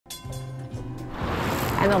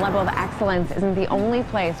And the level of excellence isn't the only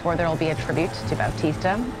place where there will be a tribute to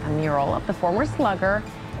Bautista. A mural of the former slugger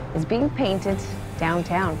is being painted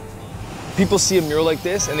downtown. People see a mural like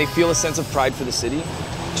this and they feel a sense of pride for the city.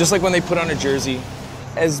 Just like when they put on a jersey.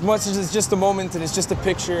 As much as it's just a moment and it's just a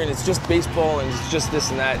picture and it's just baseball and it's just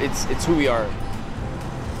this and that, it's who we are.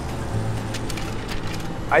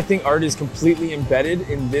 I think art is completely embedded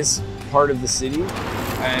in this part of the city,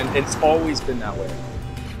 and it's always been that way.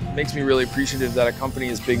 It makes me really appreciative that a company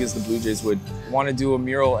as big as the Blue Jays would want to do a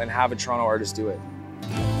mural and have a Toronto artist do it.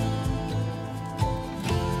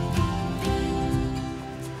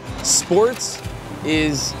 Sports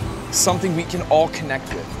is something we can all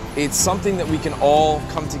connect with. It's something that we can all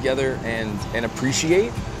come together and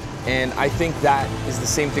appreciate, and I think that is the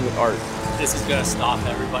same thing with art. This is gonna stop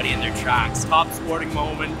everybody in their tracks. Top sporting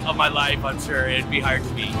moment of my life, I'm sure. It'd be hard to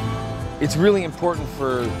beat. It's really important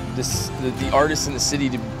for the artists in the city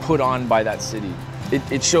to be put on by that city.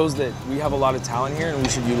 It shows that we have a lot of talent here and we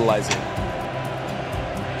should utilize it.